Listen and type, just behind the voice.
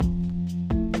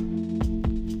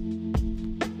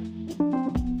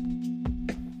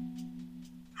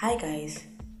Hi guys,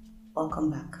 welcome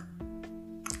back.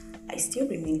 I still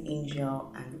remain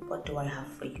Angel, and what do I have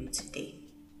for you today?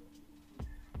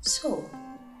 So,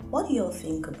 what do you all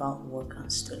think about work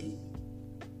and study?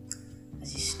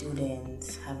 As a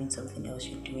student, having something else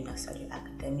you're doing outside your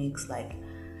academics, like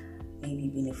maybe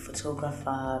being a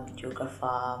photographer,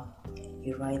 videographer,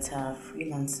 a writer,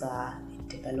 freelancer, a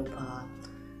developer,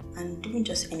 and doing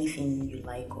just anything you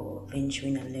like or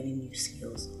venturing and learning new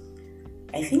skills.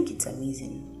 I think it's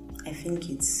amazing. I think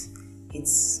it's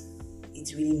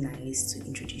really nice to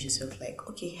introduce yourself like,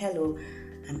 okay, hello,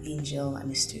 I'm Angel,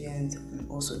 I'm a student, I'm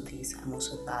also this, I'm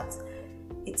also that.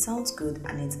 It sounds good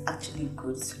and it's actually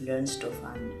good to learn stuff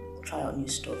and try out new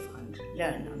stuff and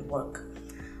learn and work.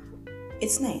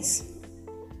 It's nice.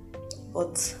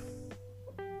 But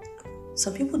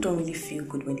some people don't really feel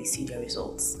good when they see their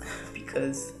results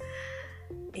because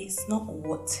it's not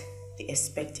what they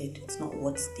expected, it's not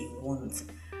what they want.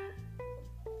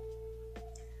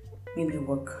 Maybe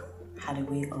work had a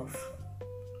way of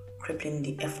crippling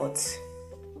the efforts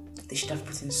they should have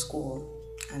put in school,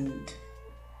 and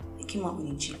they came out with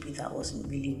a GP that wasn't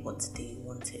really what they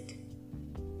wanted.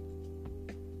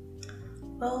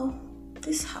 Well,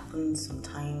 this happens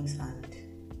sometimes, and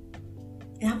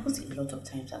it happens a lot of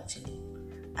times actually,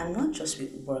 and not just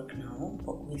with work now,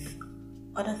 but with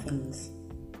other things.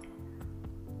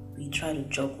 We try to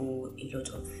juggle a lot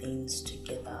of things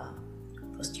together.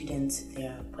 For students,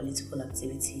 there are political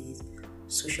activities,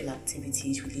 social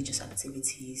activities, religious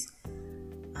activities,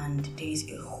 and there is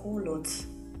a whole lot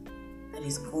that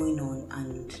is going on,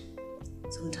 and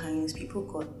sometimes people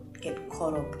get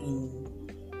caught up in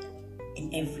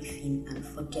everything and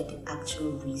forget the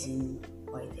actual reason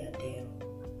why they are there.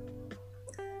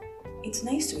 It's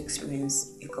nice to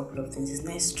experience a couple of things. It's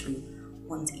nice to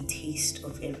want a taste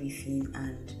of everything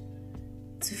and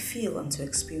to feel and to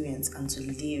experience and to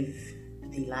live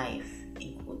the life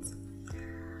in quotes.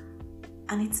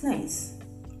 And it's nice.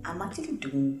 I'm actually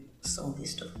doing some of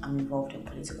this stuff. I'm involved in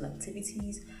political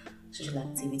activities, social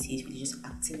activities, religious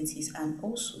activities, and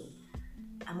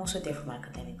I'm also there for my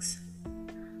academics.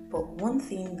 But one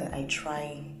thing that I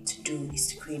try to do is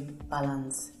to create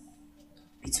balance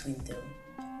between them,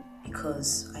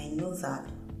 because I know that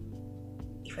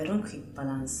if I don't create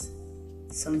balance,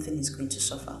 something is going to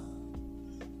suffer.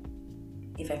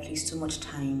 If I place too much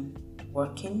time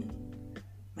working,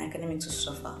 my academics will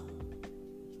suffer.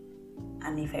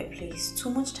 And if I place too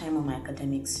much time on my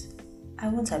academics, I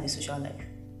won't have a social life.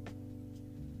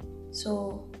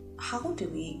 So, how do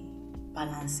we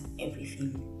balance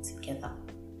everything together?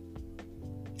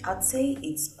 I'd say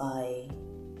it's by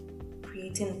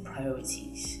creating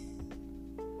priorities.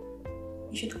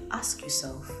 You should ask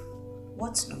yourself,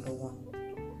 what's number one?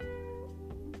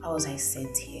 How was I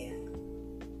sent here?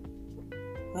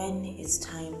 When it's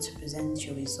time to present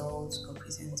your results or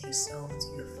present yourself to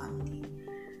your family,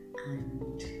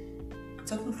 and I'm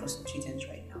talking for students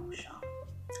right now, Sha,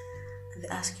 and they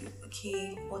ask you,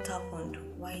 okay, what happened?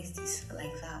 Why is this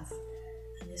like that?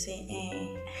 And you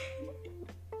say,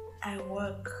 I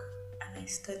work and I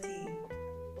study.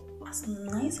 As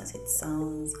nice as it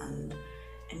sounds, and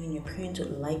I mean, your parents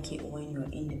would like it when you're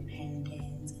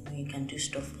independent, when you can do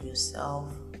stuff for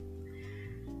yourself.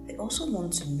 They also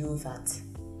want to know that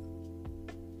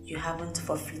you haven't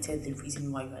forfeited the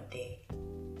reason why you are there.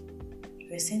 You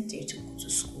were sent there to go to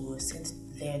school, you were sent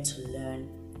there to learn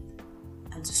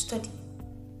and to study.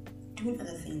 Doing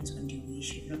other things on the way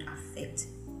should not affect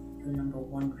your number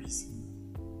one reason.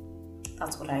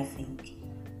 That's what I think.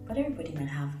 But everybody might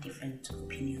have different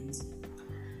opinions.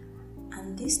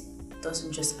 And this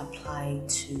doesn't just apply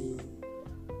to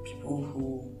people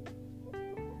who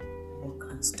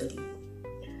work and study.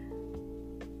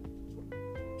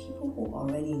 People who are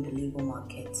already in the labor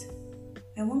market,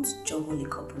 I want to juggle a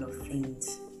couple of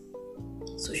things: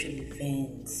 social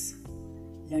events,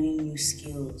 learning new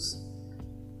skills,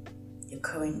 your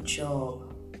current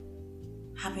job,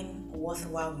 having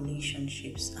worthwhile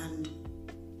relationships, and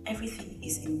everything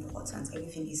is important,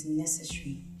 everything is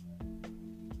necessary.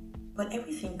 But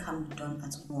everything can be done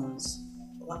at once,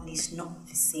 or at least not with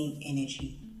the same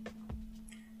energy.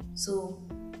 So,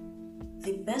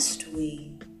 the best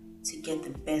way to get the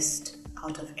best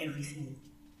out of everything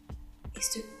is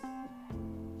to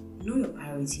know your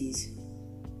priorities.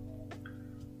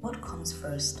 What comes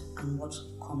first and what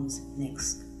comes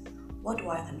next? What do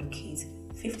I allocate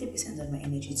 50% of my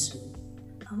energy to?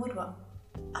 And what do I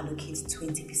allocate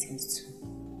 20% to?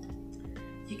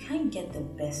 You can't get the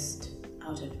best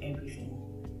out of everything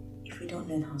if you don't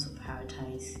learn how to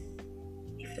prioritize,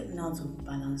 if you don't know how to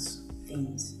balance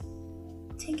things.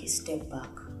 Take a step back,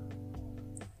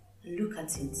 look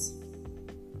at it,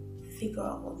 figure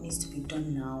out what needs to be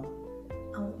done now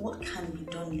and what can be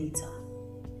done later.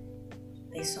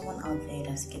 There's someone out there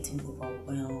that's getting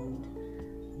overwhelmed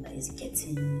and that is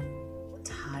getting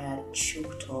tired,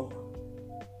 choked up,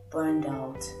 burned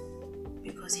out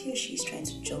because he or she is trying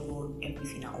to juggle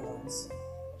everything at once.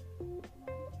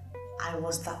 I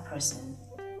was that person,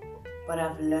 but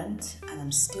I've learned and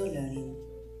I'm still learning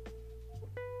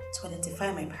to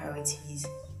identify my priorities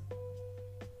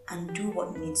and do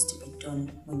what needs to be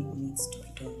done when it needs to be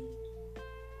done.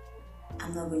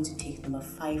 I'm not going to take number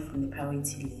 5 from the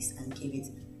priority list and give it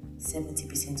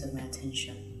 70% of my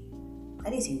attention.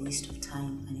 That is a waste of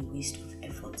time and a waste of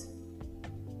effort.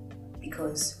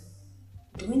 Because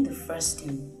doing the first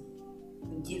thing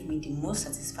will give me the most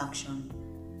satisfaction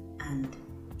and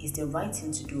is the right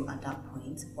thing to do at that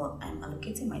point, but I'm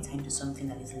allocating my time to something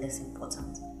that is less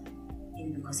important.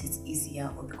 Maybe because it's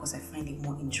easier or because I find it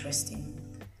more interesting.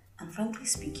 And frankly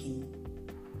speaking,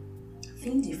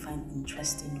 things you find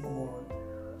interesting or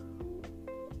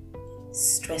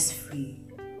stress-free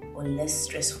or less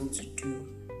stressful to do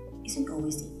isn't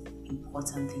always the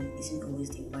important thing, isn't always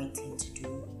the right thing to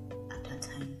do at that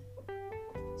time.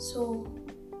 So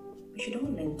we should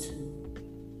all learn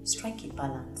to strike a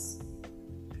balance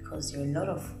because there are a lot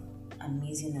of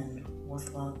amazing and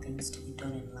worthwhile things to be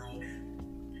done in life.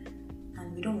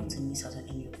 And we don't want to miss out on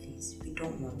any of these. We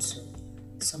don't want to.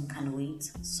 Some can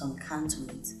wait, some can't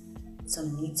wait,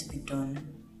 some need to be done,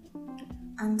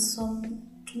 and some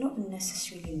do not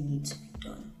necessarily need to be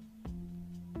done.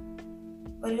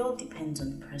 But it all depends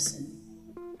on the person.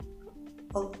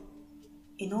 But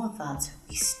in all that,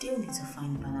 we still need to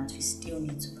find balance, we still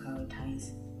need to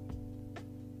prioritize.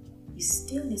 We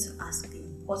still need to ask the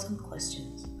important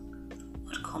questions.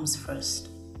 What comes first?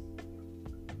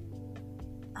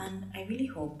 And I really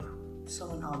hope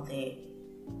someone out there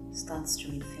starts to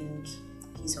rethink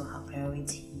his or her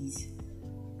priorities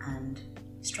and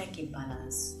strike a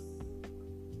balance.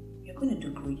 You're going to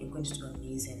do great, you're going to do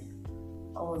amazing.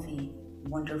 All the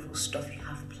wonderful stuff you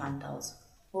have planned out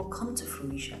will come to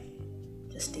fruition.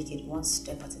 Just take it one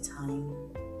step at a time,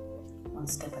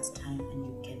 and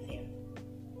you get there.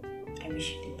 I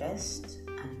wish you the best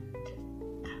and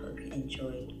I hope you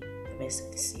enjoyed the rest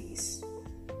of the series.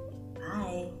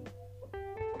 Bye.